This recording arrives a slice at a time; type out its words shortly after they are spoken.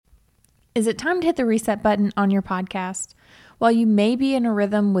Is it time to hit the reset button on your podcast? While you may be in a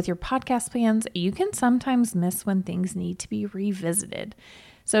rhythm with your podcast plans, you can sometimes miss when things need to be revisited.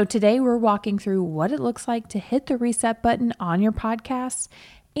 So today we're walking through what it looks like to hit the reset button on your podcast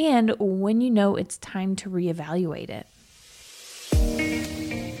and when you know it's time to reevaluate it.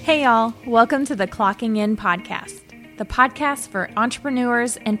 Hey y'all, welcome to the Clocking In podcast, the podcast for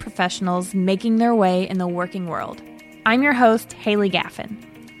entrepreneurs and professionals making their way in the working world. I'm your host, Haley Gaffin.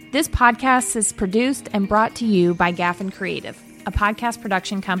 This podcast is produced and brought to you by Gaffin Creative, a podcast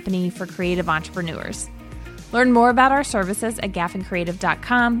production company for creative entrepreneurs. Learn more about our services at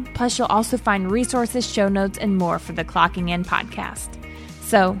gaffincreative.com. Plus, you'll also find resources, show notes, and more for the Clocking In podcast.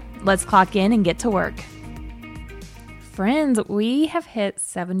 So let's clock in and get to work. Friends, we have hit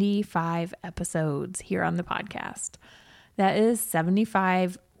 75 episodes here on the podcast. That is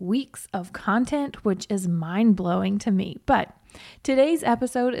 75 weeks of content, which is mind-blowing to me. But today's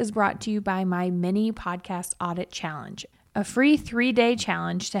episode is brought to you by my mini podcast audit challenge, a free 3-day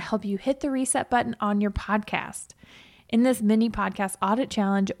challenge to help you hit the reset button on your podcast. In this mini podcast audit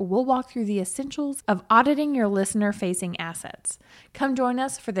challenge, we'll walk through the essentials of auditing your listener-facing assets. Come join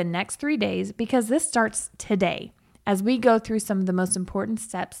us for the next 3 days because this starts today as we go through some of the most important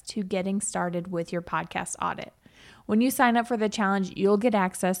steps to getting started with your podcast audit. When you sign up for the challenge, you'll get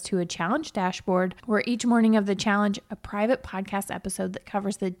access to a challenge dashboard where each morning of the challenge, a private podcast episode that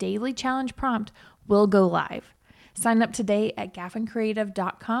covers the daily challenge prompt will go live. Sign up today at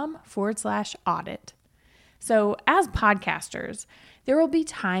gaffincreative.com/audit. So as podcasters, there will be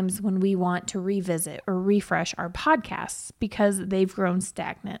times when we want to revisit or refresh our podcasts because they've grown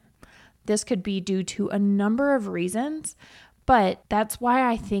stagnant. This could be due to a number of reasons, but that's why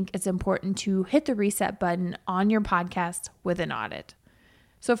I think it's important to hit the reset button on your podcast with an audit.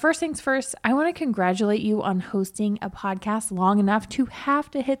 So first things first, I want to congratulate you on hosting a podcast long enough to have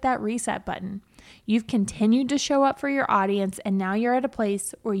to hit that reset button. You've continued to show up for your audience, and now you're at a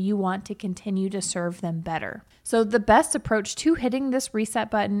place where you want to continue to serve them better. So the best approach to hitting this reset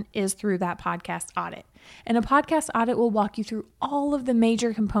button is through that podcast audit. And a podcast audit will walk you through all of the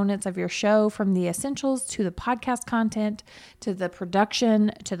major components of your show, from the essentials to the podcast content, to the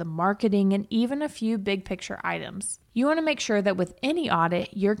production, to the marketing, and even a few big picture items. You want to make sure that with any audit,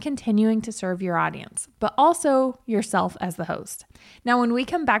 you're continuing to serve your audience, but also yourself as the host. Now, when we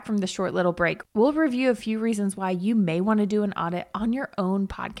come back from the short little break, we'll review a few reasons why you may want to do an audit on your own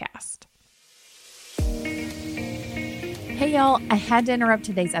podcast. Hey y'all, I had to interrupt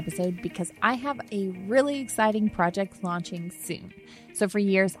today's episode because I have a really exciting project launching soon. So for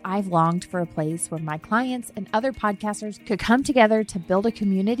years, I've longed for a place where my clients and other podcasters could come together to build a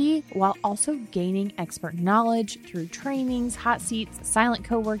community while also gaining expert knowledge through trainings, hot seats, silent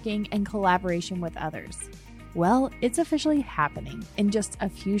co-working, and collaboration with others. Well, it's officially happening. In just a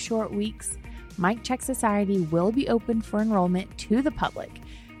few short weeks, Mic Check Society will be open for enrollment to the public.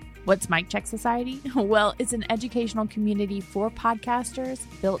 What's Mic Check Society? Well, it's an educational community for podcasters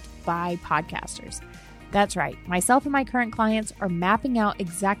built by podcasters. That's right. Myself and my current clients are mapping out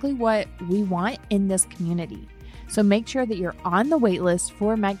exactly what we want in this community. So make sure that you're on the waitlist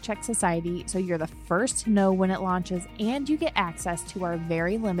for Mic Check Society so you're the first to know when it launches and you get access to our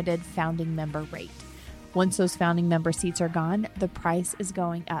very limited founding member rate. Once those founding member seats are gone, the price is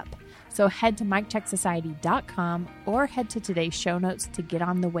going up. So head to micchecksociety.com or head to today's show notes to get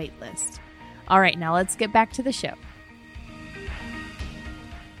on the wait list. All right, now let's get back to the show.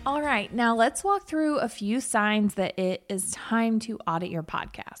 All right, now let's walk through a few signs that it is time to audit your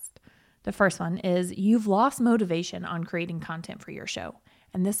podcast. The first one is you've lost motivation on creating content for your show.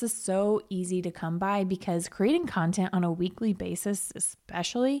 And this is so easy to come by because creating content on a weekly basis,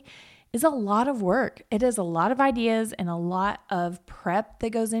 especially, is a lot of work. It is a lot of ideas and a lot of prep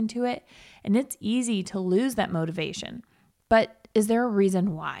that goes into it, and it's easy to lose that motivation. But is there a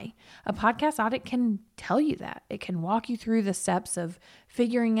reason why? A podcast audit can tell you that. It can walk you through the steps of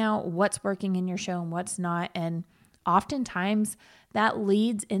figuring out what's working in your show and what's not, and oftentimes that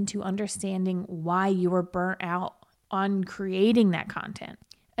leads into understanding why you were burnt out on creating that content.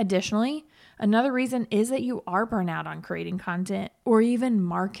 Additionally, another reason is that you are burnt out on creating content or even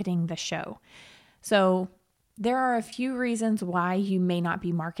marketing the show. So there are a few reasons why you may not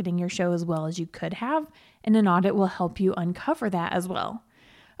be marketing your show as well as you could have, and an audit will help you uncover that as well.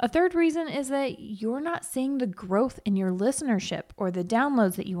 A third reason is that you're not seeing the growth in your listenership or the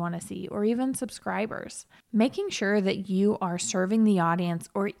downloads that you want to see, or even subscribers. Making sure that you are serving the audience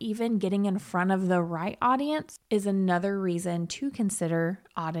or even getting in front of the right audience is another reason to consider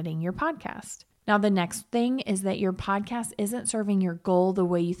auditing your podcast. Now, the next thing is that your podcast isn't serving your goal the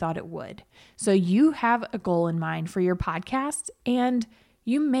way you thought it would. So you have a goal in mind for your podcast, and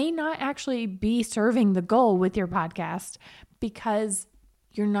you may not actually be serving the goal with your podcast because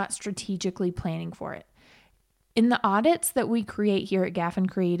you're not strategically planning for it. In the audits that we create here at Gaffin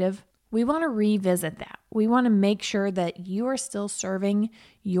Creative, we want to revisit that. We want to make sure that you are still serving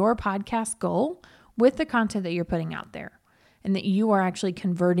your podcast goal with the content that you're putting out there and that you are actually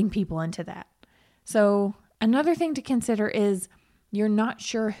converting people into that. So another thing to consider is you're not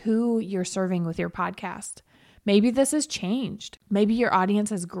sure who you're serving with your podcast. Maybe this has changed. Maybe your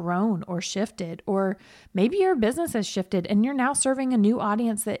audience has grown or shifted, or maybe your business has shifted and you're now serving a new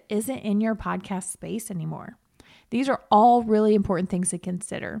audience that isn't in your podcast space anymore. These are all really important things to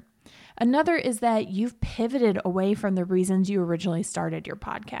consider. Another is that you've pivoted away from the reasons you originally started your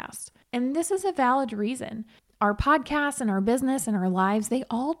podcast. And this is a valid reason. Our podcasts and our business and our lives, they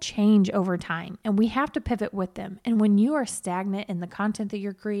all change over time and we have to pivot with them. And when you are stagnant in the content that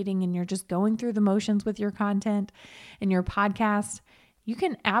you're creating and you're just going through the motions with your content and your podcast, you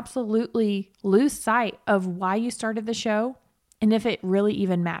can absolutely lose sight of why you started the show and if it really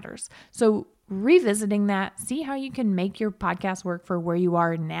even matters. So revisiting that, see how you can make your podcast work for where you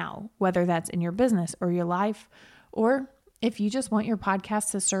are now, whether that's in your business or your life, or if you just want your podcast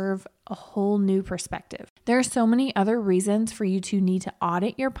to serve a whole new perspective. There are so many other reasons for you to need to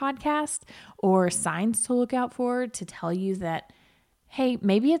audit your podcast or signs to look out for to tell you that, hey,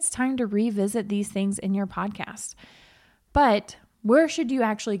 maybe it's time to revisit these things in your podcast. But where should you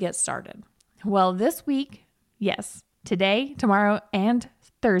actually get started? Well, this week, yes, today, tomorrow, and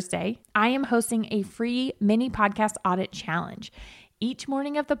Thursday, I am hosting a free mini podcast audit challenge. Each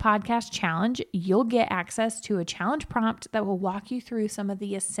morning of the podcast challenge, you'll get access to a challenge prompt that will walk you through some of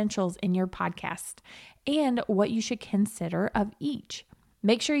the essentials in your podcast and what you should consider of each.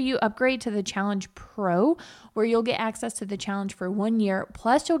 Make sure you upgrade to the Challenge Pro, where you'll get access to the challenge for 1 year,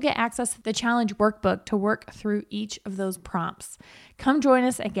 plus you'll get access to the challenge workbook to work through each of those prompts. Come join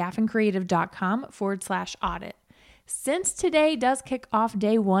us at gaffincreative.com/audit. Since today does kick off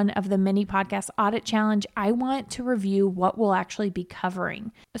day 1 of the mini podcast audit challenge, I want to review what we'll actually be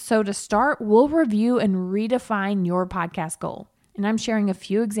covering. So to start, we'll review and redefine your podcast goal. And I'm sharing a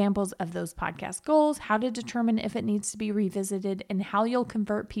few examples of those podcast goals, how to determine if it needs to be revisited, and how you'll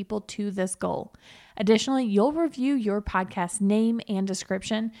convert people to this goal. Additionally, you'll review your podcast name and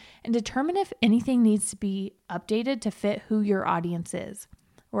description and determine if anything needs to be updated to fit who your audience is.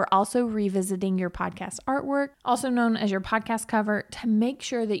 We're also revisiting your podcast artwork, also known as your podcast cover, to make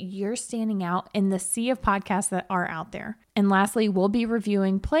sure that you're standing out in the sea of podcasts that are out there. And lastly, we'll be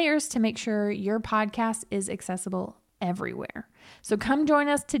reviewing players to make sure your podcast is accessible everywhere. So come join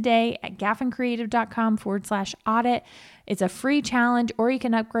us today at gaffincreative.com/audit. It's a free challenge, or you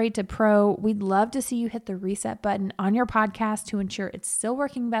can upgrade to Pro. We'd love to see you hit the reset button on your podcast to ensure it's still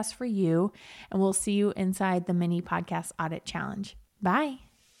working best for you. And we'll see you inside the mini podcast audit challenge. Bye.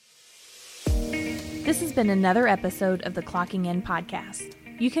 This has been another episode of the Clocking In podcast.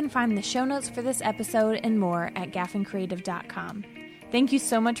 You can find the show notes for this episode and more at gaffincreative.com. Thank you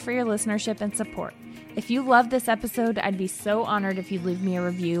so much for your listenership and support. If you loved this episode, I'd be so honored if you'd leave me a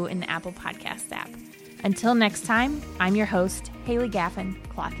review in the Apple Podcasts app. Until next time, I'm your host, Haley Gaffin,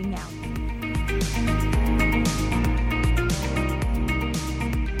 clocking out.